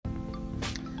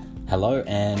Hello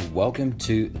and welcome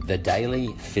to the Daily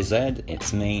Phys Ed.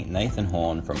 It's me, Nathan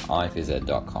Horn from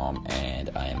iphysed.com, and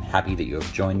I am happy that you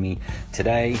have joined me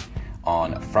today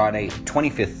on Friday,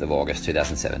 25th of August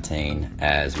 2017,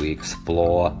 as we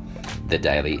explore the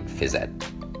Daily Phys Ed.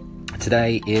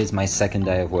 Today is my second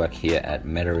day of work here at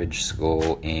Metteridge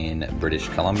School in British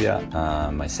Columbia,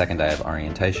 my second day of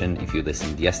orientation. If you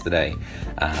listened yesterday,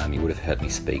 you would have heard me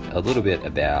speak a little bit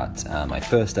about my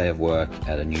first day of work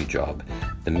at a new job,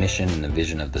 the mission and the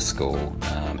vision of the school,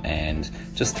 and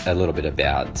just a little bit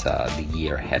about the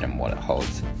year ahead and what it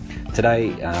holds. Today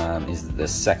is the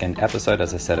second episode,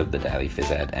 as I said, of the Daily Phys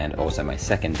Ed, and also my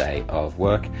second day of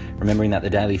work, remembering that the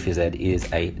Daily Phys Ed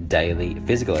is a daily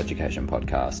physical education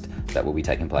podcast that will be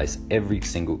taking place every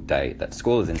single day that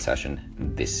school is in session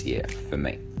this year for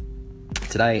me.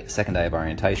 Today, second day of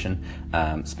orientation,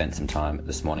 spent some time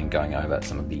this morning going over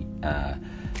some of the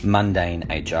mundane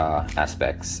HR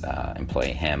aspects,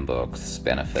 employee handbooks,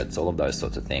 benefits, all of those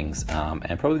sorts of things.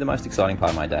 And probably the most exciting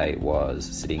part of my day was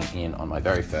sitting in on my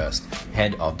very first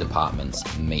head of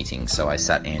departments meeting. So I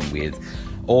sat in with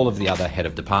all of the other head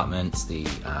of departments, the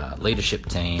leadership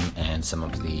team, and some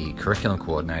of the curriculum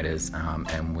coordinators,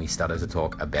 and we started to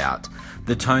talk about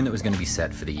the tone that was going to be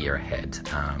set for the year ahead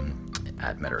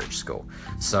at Metteridge School.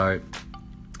 So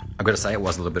I've got to say, it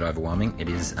was a little bit overwhelming. It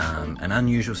is an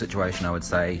unusual situation, I would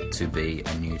say, to be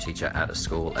a new teacher at a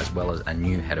school as well as a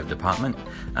new head of department,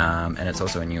 and it's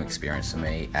also a new experience for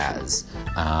me, as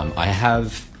I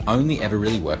have only ever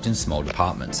really worked in small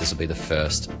departments. This will be the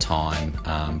first time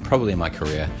probably in my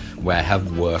career where I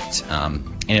have worked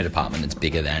in a department that's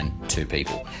bigger than two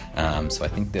people. So I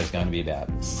think there's going to be about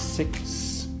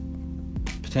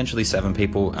potentially 7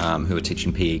 people who are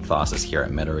teaching PE classes here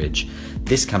at Metteridge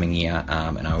this coming year,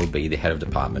 and I will be the head of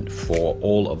department for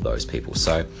all of those people.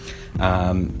 So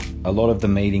a lot of the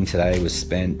meeting today was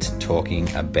spent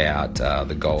talking about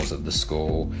the goals of the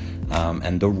school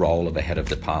and the role of a head of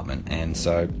department. And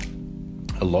so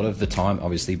a lot of the time,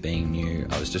 obviously being new,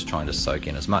 I was just trying to soak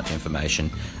in as much information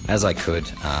as I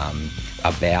could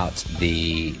about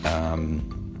the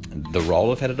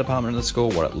role of head of department of the school,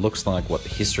 what it looks like, what the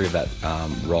history of that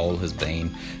role has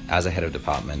been as a head of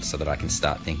department, so that I can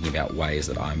start thinking about ways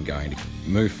that I'm going to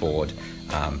move forward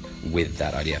with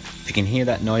that idea. If you can hear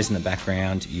that noise in the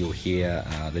background, you'll hear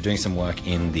they're doing some work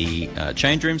in the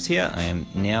change rooms here. I am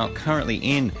now currently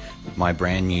in my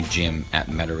brand new gym at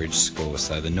Metteridge School,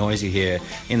 so the noise you hear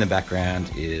in the background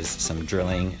is some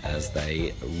drilling as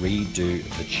they redo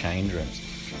the change rooms.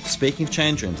 Speaking of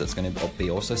change rooms, that's going to be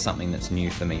also something that's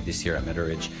new for me this year at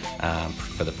Metteridge.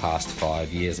 For the past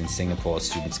 5 years in Singapore,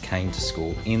 students came to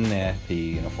school in their PE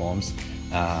uniforms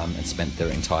and spent their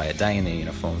entire day in their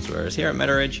uniforms, whereas here at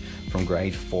Metteridge, from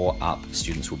grade 4 up,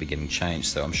 students will be getting changed.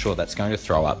 So I'm sure that's going to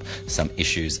throw up some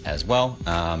issues as well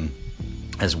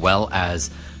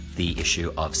as the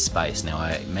issue of space. Now,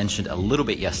 I mentioned a little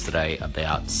bit yesterday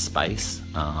about space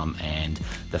and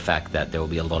the fact that there will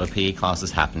be a lot of PE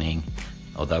classes happening.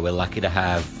 Although we're lucky to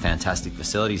have fantastic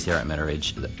facilities here at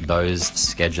Metteridge, those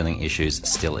scheduling issues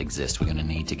still exist. We're going to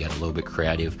need to get a little bit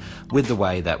creative with the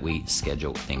way that we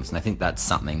schedule things. And I think that's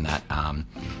something that,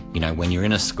 when you're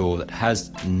in a school that has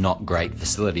not great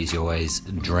facilities, you always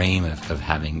dream of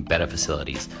having better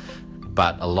facilities.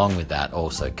 But along with that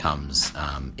also comes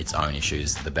its own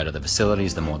issues. The better the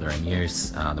facilities, the more they're in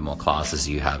use, the more classes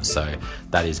you have. So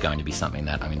that is going to be something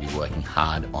that I'm going to be working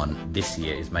hard on this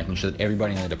year, is making sure that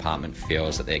everybody in the department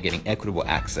feels that they're getting equitable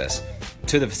access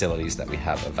to the facilities that we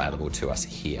have available to us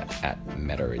here at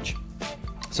Metteridge.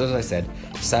 So as I said,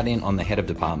 sat in on the head of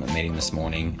department meeting this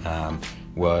morning,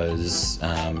 was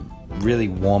really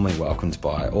warmly welcomed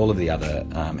by all of the other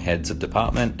heads of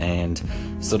department, and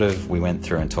we went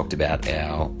through and talked about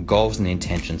our goals and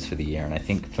intentions for the year. And I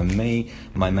think for me,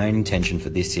 my main intention for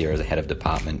this year as a head of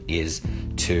department is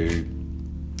to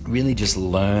really just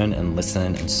learn and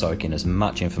listen and soak in as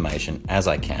much information as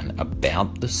I can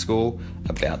about the school,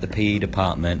 about the PE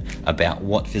department, about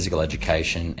what physical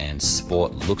education and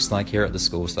sport looks like here at the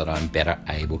school, so that I'm better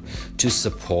able to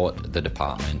support the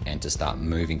department and to start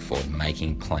moving forward,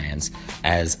 making plans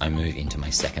as I move into my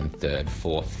 2nd, 3rd,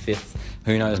 4th, 5th,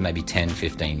 who knows, maybe 10,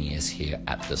 15 years here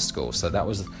at the school. So that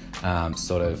was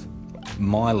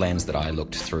my lens that I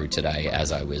looked through today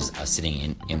as I was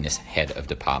sitting in this head of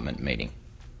department meeting.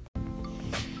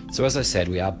 So as I said,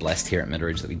 we are blessed here at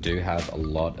Meteridge that we do have a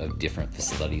lot of different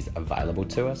facilities available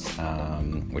to us,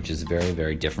 which is very,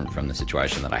 very different from the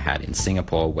situation that I had in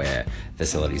Singapore where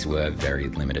facilities were very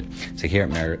limited. So here at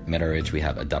Meteridge, we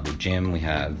have a double gym, we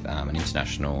have an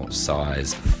international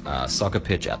size soccer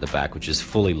pitch at the back, which is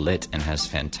fully lit and has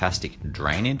fantastic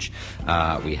drainage.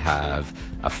 We have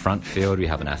a front field, we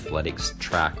have an athletics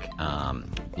track,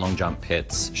 long jump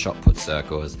pits, shot put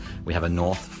circles. We have a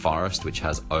north forest which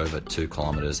has over 2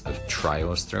 kilometers of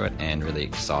trails through it, and really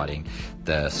exciting,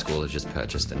 the school has just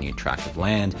purchased a new tract of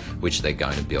land which they're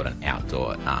going to build an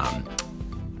outdoor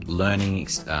learning,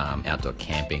 outdoor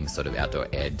camping, sort of outdoor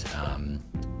ed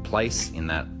place in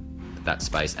that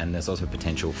space, and there's also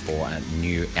potential for a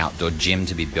new outdoor gym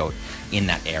to be built in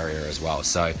that area as well.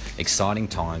 So exciting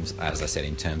times, as I said,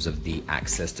 in terms of the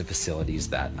access to facilities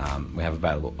that we have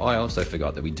available. I also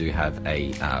forgot that we do have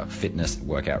a fitness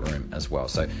workout room as well.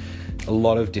 So a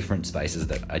lot of different spaces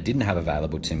that I didn't have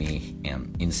available to me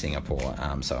in Singapore.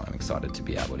 So I'm excited to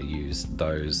be able to use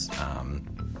those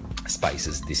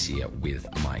spaces this year with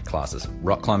my classes.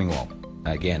 Rock climbing wall.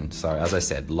 Again, so as I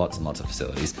said, lots and lots of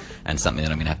facilities, and something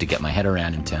that I'm going to have to get my head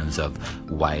around in terms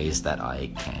of ways that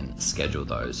I can schedule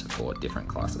those for different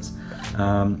classes.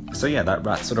 So yeah,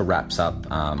 that sort of wraps up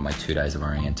my 2 days of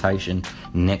orientation.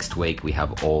 Next week we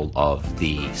have all of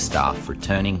the staff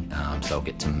returning, so I'll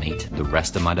get to meet the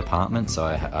rest of my department. So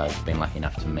I've been lucky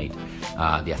enough to meet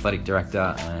the athletic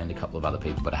director and a couple of other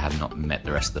people, but I have not met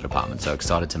the rest of the department. So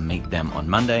excited to meet them on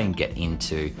Monday and get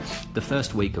into the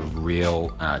first week of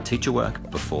real teacher work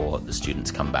before the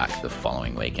students come back the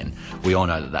following week. And we all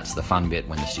know that that's the fun bit,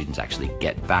 when the students actually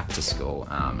get back to school.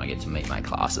 I get to meet my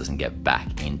classes and get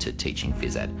back into teaching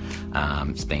phys ed.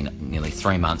 It's been nearly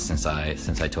 3 months since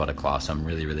I taught a class, so I'm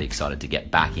really, really excited to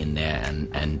get back in there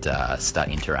and start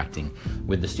interacting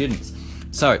with the students.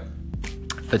 So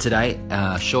for today,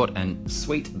 short and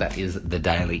sweet, that is the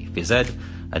Daily Phys Ed,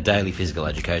 a daily physical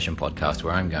education podcast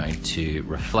where I'm going to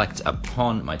reflect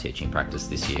upon my teaching practice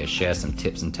this year, share some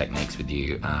tips and techniques with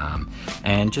you,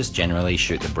 and just generally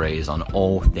shoot the breeze on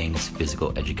all things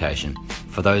physical education.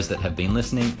 For those that have been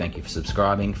listening, thank you for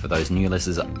subscribing. For those new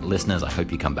listeners, I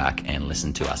hope you come back and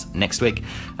listen to us next week.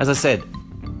 As I said,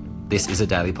 this is a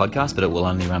daily podcast, but it will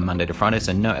only run Monday to Friday,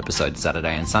 so no episode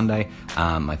Saturday and Sunday.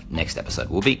 My next episode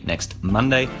will be next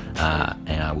Monday,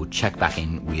 and I will check back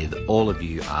in with all of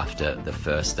you after the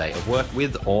first day of work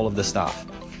with all of the staff.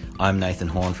 I'm Nathan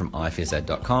Horn from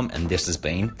iphysed.com, and this has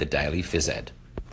been the Daily Phys Ed.